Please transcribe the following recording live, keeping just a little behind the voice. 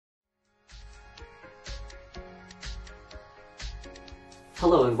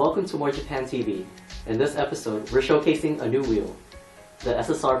Hello and welcome to More Japan TV. In this episode, we're showcasing a new wheel, the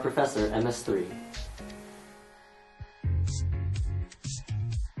SSR Professor MS3.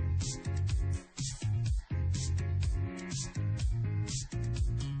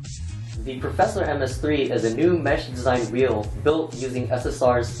 The Professor MS3 is a new mesh design wheel built using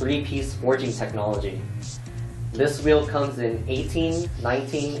SSR's 3-piece forging technology. This wheel comes in 18,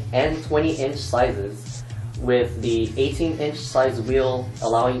 19, and 20-inch sizes, with the 18-inch size wheel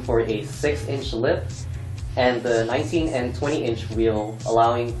allowing for a 6-inch lip, and the 19 and 20-inch wheel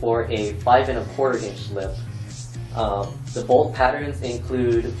allowing for a 5¼ lip. The bolt patterns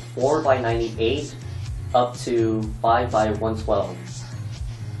include 4x98 up to 5x112.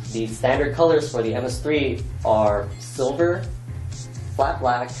 The standard colors for the MS3 are silver, flat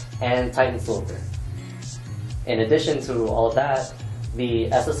black, and Titan silver. In addition to all of that, the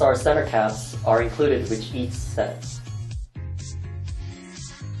SSR center caps are included with each set.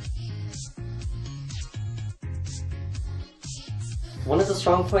 One of the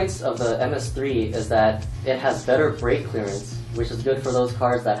strong points of the MS3 is that it has better brake clearance, which is good for those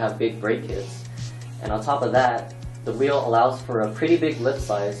cars that have big brake kits. And on top of that, the wheel allows for a pretty big lip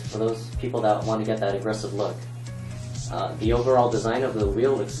size for those people that want to get that aggressive look. The overall design of the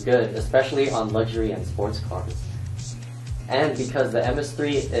wheel looks good, especially on luxury and sports cars. And because the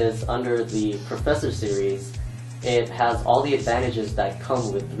MS3 is under the Professor series, it has all the advantages that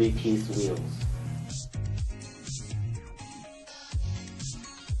come with 3-piece wheels.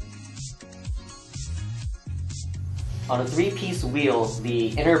 On a 3-piece wheel,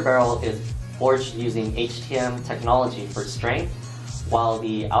 the inner barrel is forged using HTM technology for strength, while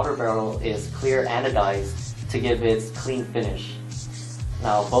the outer barrel is clear anodized to give its clean finish.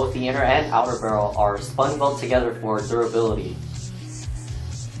 Now, both the inner and outer barrel are spun weld together for durability.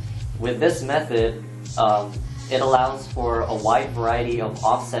 With this method, it allows for a wide variety of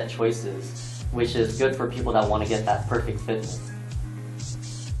offset choices, which is good for people that want to get that perfect fitment.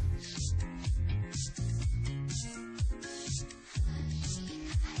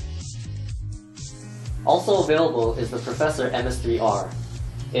 Also available is the Professor MS3R.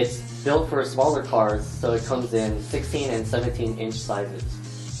 It's built for smaller cars, so it comes in 16 and 17-inch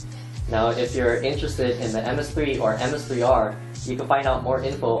sizes. Now, if you're interested in the MS3 or MS3R, you can find out more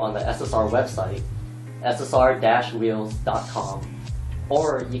info on the SSR website, ssr-wheels.com,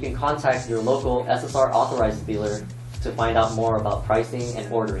 or you can contact your local SSR authorized dealer to find out more about pricing and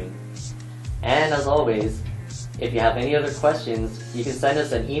ordering. And as always, if you have any other questions, you can send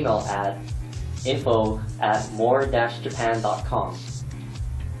us an email at info@more-japan.com.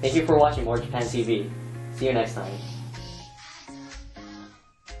 Thank you for watching More Japan TV. See you next time.